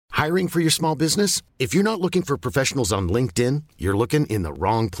Hiring for your small business? If you're not looking for professionals on LinkedIn, you're looking in the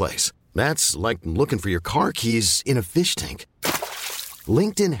wrong place. That's like looking for your car keys in a fish tank.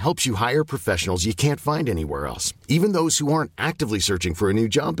 LinkedIn helps you hire professionals you can't find anywhere else, even those who aren't actively searching for a new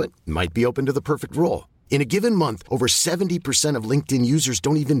job but might be open to the perfect role. In a given month, over 70% of LinkedIn users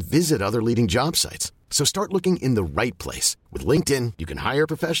don't even visit other leading job sites. So start looking in the right place. With LinkedIn, you can hire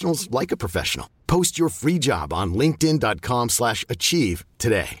professionals like a professional. Post your free job on linkedin.com/achieve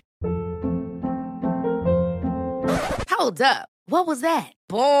today. Hold up. What was that?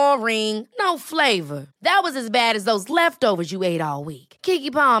 Boring. No flavor. That was as bad as those leftovers you ate all week.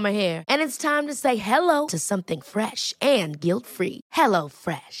 Keke Palmer here. And it's time to say hello to something fresh and guilt-free. Hello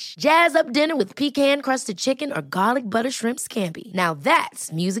Fresh. Jazz up dinner with pecan-crusted chicken or garlic butter shrimp scampi. Now that's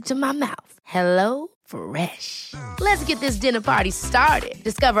music to my mouth. Hello Fresh. Let's get this dinner party started.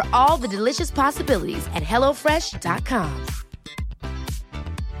 Discover all the delicious possibilities at hellofresh.com.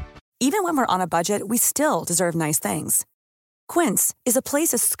 Even when we're on a budget, we still deserve nice things. Quince is a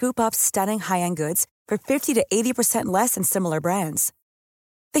place to scoop up stunning high-end goods for 50 to 80% less than similar brands.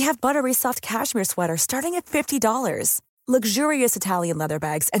 They have buttery soft cashmere sweaters starting at $50, luxurious Italian leather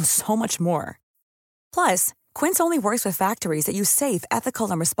bags, and so much more. Plus, Quince only works with factories that use safe,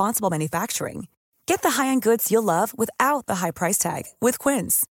 ethical, and responsible manufacturing. Get the high-end goods you'll love without the high price tag with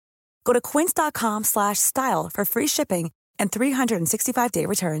Quince. Go to quince.com/style for free shipping and 365-day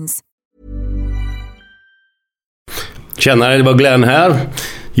returns. Tjenare, det var Glenn här.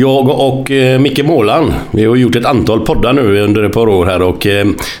 Jag och Micke Målan, vi har gjort ett antal poddar nu under ett par år här och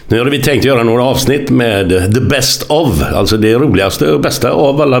nu har vi tänkt göra några avsnitt med The Best of, alltså det roligaste och bästa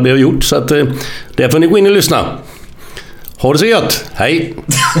av alla vi har gjort, så att där får ni gå in och lyssna. Ha det så gött, hej!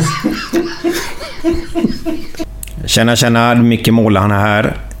 Tjena, Micke Målan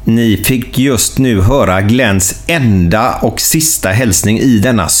här. Ni fick just nu höra Glenns enda och sista hälsning i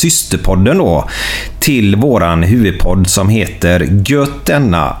denna systerpodden då, till våran huvudpodd som heter Gött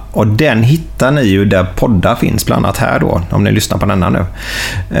denna, och den hittar ni ju där poddar finns, bland annat här då, om ni lyssnar på denna nu.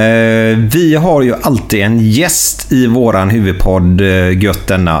 Vi har ju alltid en gäst i våran huvudpodd Gött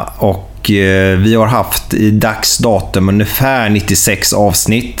denna, och vi har haft i dagsdatum ungefär 96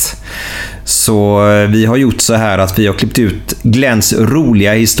 avsnitt. Så vi har gjort så här att vi har klippt ut Glenns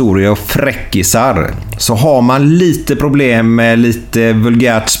roliga historier och fräckisar. Så har man lite problem med lite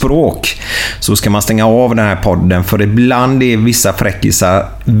vulgärt språk så ska man stänga av den här podden, för ibland är vissa fräckisar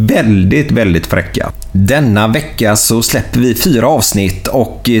väldigt, väldigt fräcka. Denna vecka så släpper vi 4 avsnitt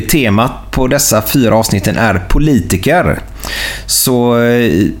och temat på dessa 4 avsnitten är politiker. Så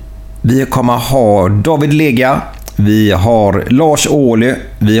vi kommer ha David Lega, vi har Lars Ohly,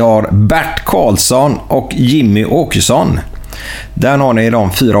 vi har Bert Karlsson och Jimmy Åkesson. Där har ni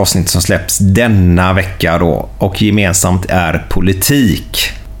de 4 avsnitt som släpps denna vecka då, och gemensamt är politik.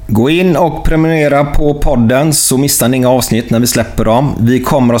 Gå in och prenumerera på podden så missar ni inga avsnitt när vi släpper dem. Vi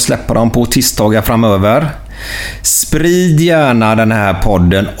kommer att släppa dem på tisdagar framöver. Sprid gärna den här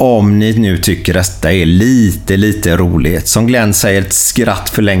podden om ni nu tycker detta är lite roligt. Som Glenn säger, ett skratt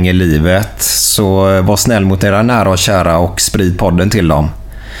förlänger livet. Så var snäll mot era nära och kära och sprid podden till dem.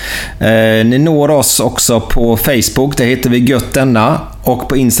 Ni når oss också på Facebook, där heter vi Gött denna, och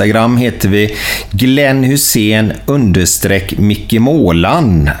på Instagram heter vi Glenn Hussein _Micke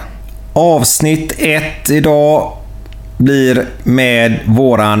Målan. Avsnitt 1 idag blir med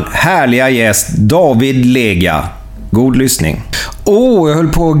våran härliga gäst David Lega. God lyssning. Jag höll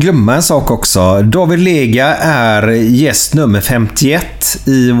på att glömma en sak också. David Lega är gäst nummer 51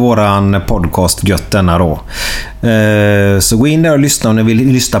 i våran podcast Gött denna då. Så gå in där och lyssna om ni vill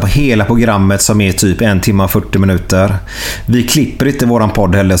lyssna på hela programmet som är typ 1 timme och 40 minuter. Vi klipper inte våran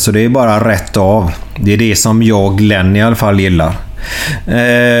podd heller, så det är bara rätt av. Det är det som jag, Glenn, i alla fall gillar.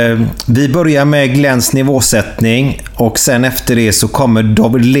 Vi börjar med Glenns nivåsättning, och sen efter det så kommer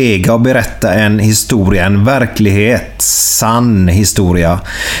David Lega och berätta en historia, en verklighet, sann historia,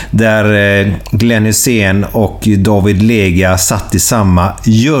 där Glenn Hussein och David Lega satt i samma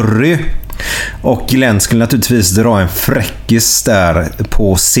jury. Och Glenn skulle naturligtvis dra en fräckis där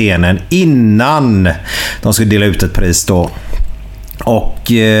på scenen innan de skulle dela ut ett pris då.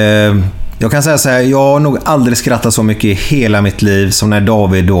 Och jag kan säga så här, jag har nog aldrig skrattat så mycket i hela mitt liv som när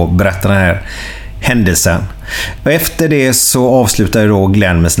David då berättar den här händelsen. Och efter det så avslutar då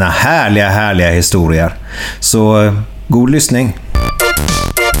Glenn med sina härliga historier. Så god lyssning.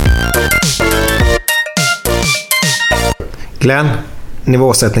 Glenn,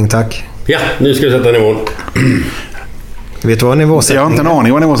 nivåsättning tack. Ja, nu ska vi sätta nivån. Vet du vad nivåsättning? Jag har inte en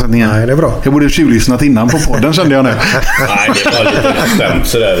aning vad nivåsättning är. Nej, det är bra. Jag borde tjuvlyssnat innan på podden, kände jag nu. Nej, det var lite stämt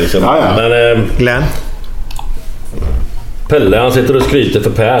sådär liksom. Ja. Men, Glenn? Pelle, han sitter och skryter för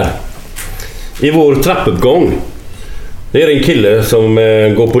Per. I vår trappuppgång. Det är en kille som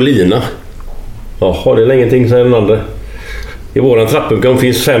går på lina. Jaha, det är ingenting, säger den andra. I våran trappuppgång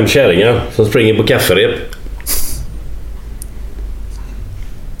finns 5 kärringar som springer på kafferep.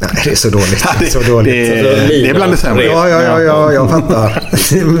 Nej, det är så dåligt. Det är så dåligt. Det är bland det sämre. Ja, jag fattar.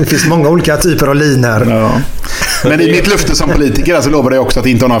 Det finns många olika typer av linor. Ja. Men i mitt löfte som politiker så lovade jag också att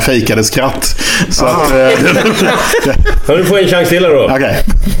inte ha några fejkade skratt. Så att... Du får en chans till här då. Okej.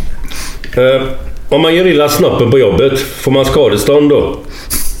 Om man gör illa snoppen på jobbet, får man skadestånd då?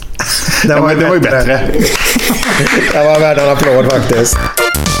 Det var ju bättre. Det var värd en applåd faktiskt.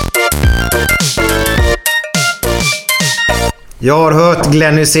 Jag har hört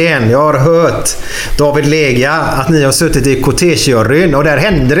Glenn Hysén, jag har hört David Lega att ni har suttit i kortegejuryn och där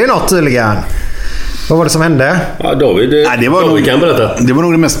hände det något tydligen. Vad var det som hände? Ja, David kan berätta. Det var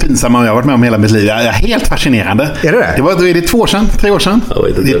nog det mest pinsamma jag har varit med om hela mitt liv. Det är helt fascinerande. Är det? Är det 2 år sedan? 3 år sedan?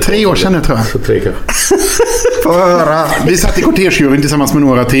 Det är 3 år sedan nu, tror jag. Så 3 kanske. Få höra. Vi satt i kortegejuryn tillsammans med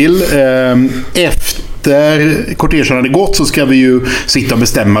några till. Efter kortegen hade gått så ska vi ju sitta och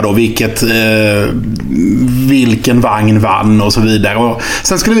bestämma då vilken vagn vann och så vidare. Och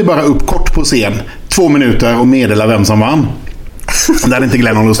sen skulle vi bara upp kort på scen, 2 minuter och meddela vem som vann. Det hade inte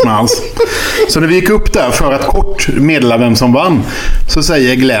Glenn någon lust med alls. Så när vi gick upp där för att kort meddela vem som vann, så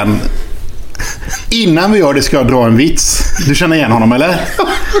säger Glenn: innan vi gör det ska jag dra en vits. Du känner igen honom, eller?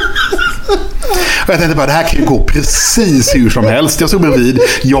 Och jag tänkte bara, det här kan ju gå precis hur som helst. Jag stod bredvid.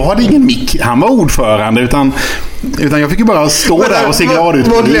 Jag hade ingen mick. Han var ordförande, utan jag fick ju bara stå där och se glad ut.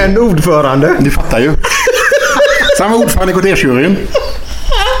 Var Glenn ordförande? Du fattar ju. Så han var ordförande i kortegejuryn.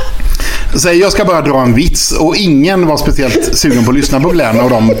 Så jag ska bara dra en vits, och ingen var speciellt sugen på att lyssna på Glenn och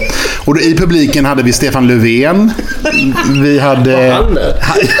dem. Och i publiken hade vi Stefan Löfven. Vi hade...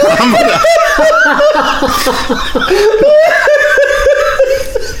 Han var där.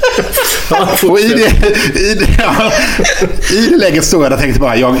 Och i det läget stod jag där och tänkte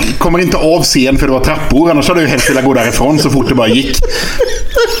bara, jag kommer inte av scen för det var trappor, annars hade jag helst velat gå därifrån så fort det bara gick.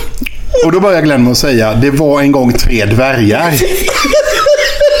 Och då började Glenn med att säga: det var en gång 3 dvärgar.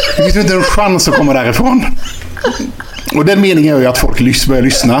 Det finns inte en chans att komma därifrån. Och den meningen är ju att folk börjar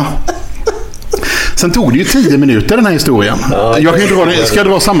lyssna. Sen tog det ju 10 minuter den här historien. Jag kan ju ska jag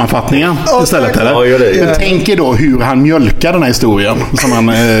dra sammanfattningen istället, eller? Ja, gör det. Jag tänker då hur han mjölkar den här historien, som han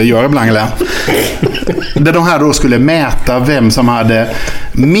gör ibland. Där de här då skulle mäta vem som hade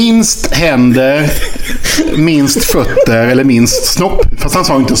minst händer, minst fötter eller minst snopp. Fast han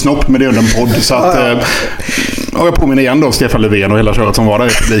sa inte snopp, men det är under en podd. Så att, och jag påminner igen då Stefan Löfven och hela köret som var där i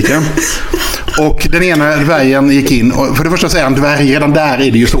publiken. Och den ena dvärgen gick in, och för det första säger han dvärg, redan där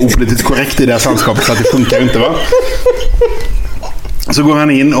är det ju så opolitiskt korrekt i det här landskapet så att det funkar inte, va? Så går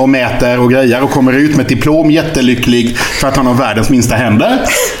han in och mäter och grejer och kommer ut med ett diplom, jättelycklig för att han har världens minsta händer.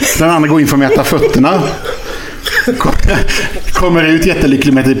 Den andra går in för att mäta fötterna. Kommer ut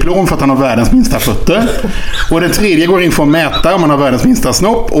jättelycklig med ett diplom för att han har världens minsta fötter. Och den tredje går in för att mäta om han har världens minsta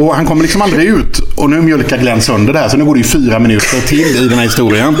snopp. Och han kommer liksom aldrig ut. Och nu mjölkar Glenn sönder det här. Så nu går det ju 4 minuter till i den här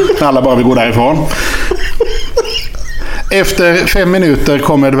historien. När alla bara vill gå därifrån. Efter 5 minuter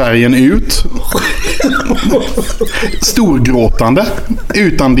kommer dvärgen ut. Storgråtande.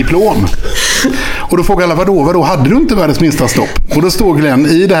 Utan diplom. Och då frågar alla, vadå? Hade du inte världens minsta stopp? Och då står Glenn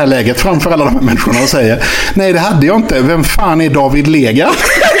i det här läget framför alla de här människorna och säger: nej, det hade jag inte. Vem fan är David Lega?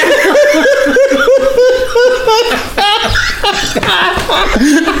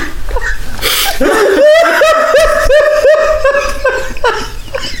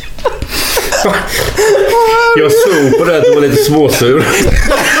 Jag såg på det att du var lite småsur.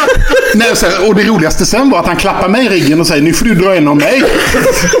 Nej, och det roligaste sen var att han klappar mig i ryggen och säger: nu får du dra in om mig.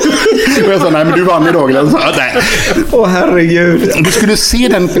 Och jag sa: nej, men du vann idag. Nej. Herregud. Du skulle se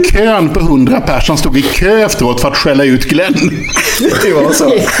den kön på 100 personer som stod i kö efteråt för att skälla ut Glenn. Det var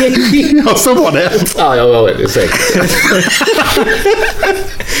så. Ja, så var det. Ja, jag var väldigt säker.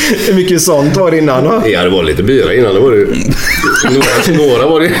 Hur mycket sånt var det innan då? Ja, det var lite byra innan. Det var det. Några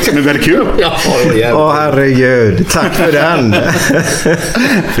var det. Men väldigt kul. Ja, det var jävligt. Herregud. Tack för den.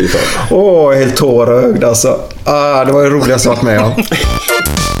 Fy fan. Helt tårögd alltså. Det var det roligaste jag varit med om.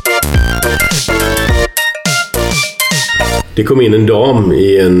 Det kom in en dam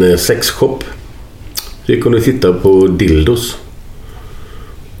i en sexshop. Så gick hon och tittade på dildos.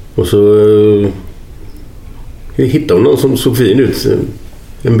 Och så hittade hon någon som såg fin ut.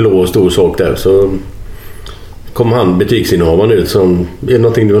 En blå stor sak där. Så kom han butiksinnehavaren ut som: är det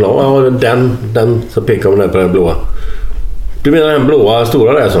någonting du vill ha? Ja, den. Så pekade hon där på den blåa. Du menar den blåa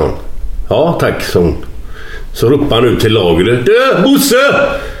stora där, så? Ja, tack, så ropade han ut till lagret: du, Bosse!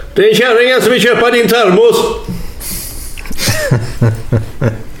 Det är en kärringen som vill köpa din termos.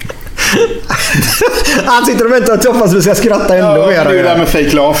 Han sitter och väntar och hoppas vi ska skratta ändå mer. Det är där med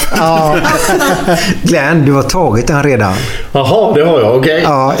fake laugh. Ja. Glenn, du har tagit den redan. Jaha, det har jag. Okej.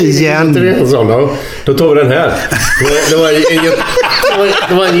 Ja, igen. Då tar vi den här.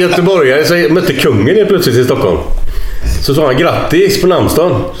 Det var en göteborgare som mötte kungen helt plötsligt i Stockholm. Så sa han grattis på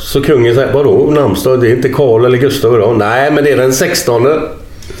namnsdagen. Så kungen sa, vadå namnsdag? Det är inte Karl eller Gustav idag. Nej, men det är den 16.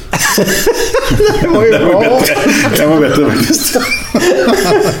 Det var ju bra. Det var bättre faktiskt.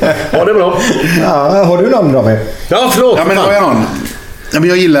 Ja, det är bra. Ja, har du namn David? Ja, förlåt. Ja, men har jag någon? Ja, men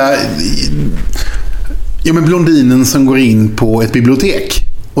jag gillar... Ja, men blondinen som går in på ett bibliotek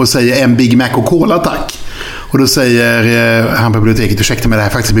och säger en Big Mac och Cola, tack. Och då säger han på biblioteket, ursäkta mig, det här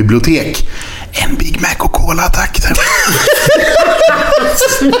är faktiskt bibliotek. En Big Mac och Cola, tack.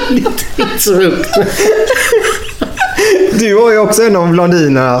 Du var ju också en av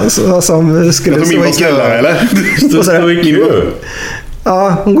blondinerna som skulle stå i kö. Eller? Stå i kö.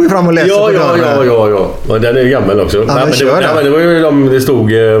 Ja, hon går ju fram och läser på dörren. Ja. Och den är gammal också. Ja, men det var ju det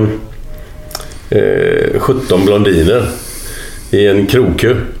stod 17 blondiner i en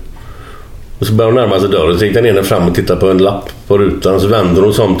krogkö. Och så börjar hon närma sig dörren. Så gick den ena fram och tittade på en lapp på rutan. Och så vänder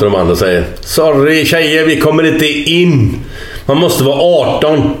hon sig om till de andra och säger: sorry tjejer, vi kommer inte in. Man måste vara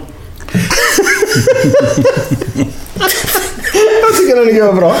 18. Jag tycker den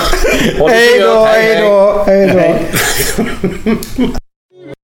är bra. Hej då.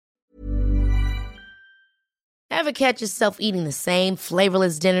 Ever catch yourself eating the same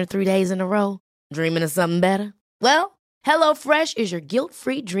flavorless dinner 3 days in a row? Dreaming of something better? Well, HelloFresh is your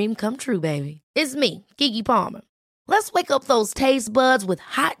guilt-free dream come true, baby. It's me, Keke Palmer. Let's wake up those taste buds with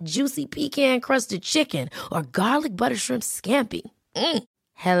hot, juicy pecan-crusted chicken or garlic butter shrimp scampi.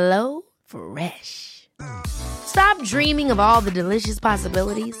 Hello Fresh. Stop dreaming of all the delicious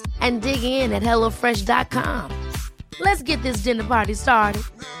possibilities and dig in at HelloFresh.com. Let's get this dinner party started.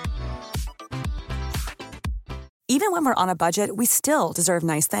 Even when we're on a budget, we still deserve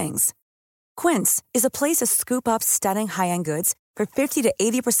nice things. Quince is a place to scoop up stunning high-end goods for 50 to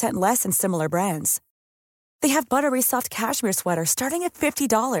 80% less than similar brands. They have buttery soft cashmere sweaters starting at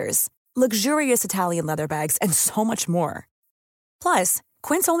 $50, luxurious Italian leather bags, and so much more. Plus,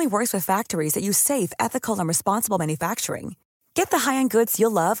 Quince only works with factories that use safe, ethical, and responsible manufacturing. Get the high-end goods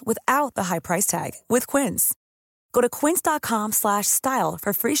you'll love without the high price tag with Quince. Go to quince.com/style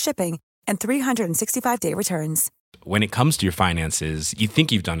for free shipping and 365-day returns. When it comes to your finances, you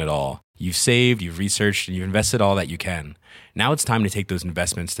think you've done it all. You've saved, you've researched, and you've invested all that you can. Now it's time to take those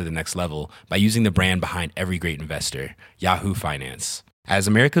investments to the next level by using the brand behind every great investor, Yahoo Finance. As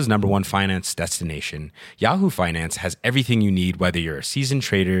America's #1 finance destination, Yahoo Finance has everything you need, whether you're a seasoned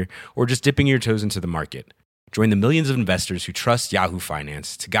trader or just dipping your toes into the market. Join the millions of investors who trust Yahoo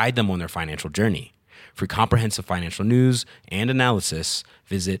Finance to guide them on their financial journey. For comprehensive financial news and analysis,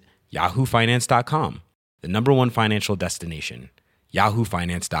 visit yahoofinance.com, the #1 financial destination,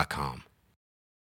 yahoofinance.com.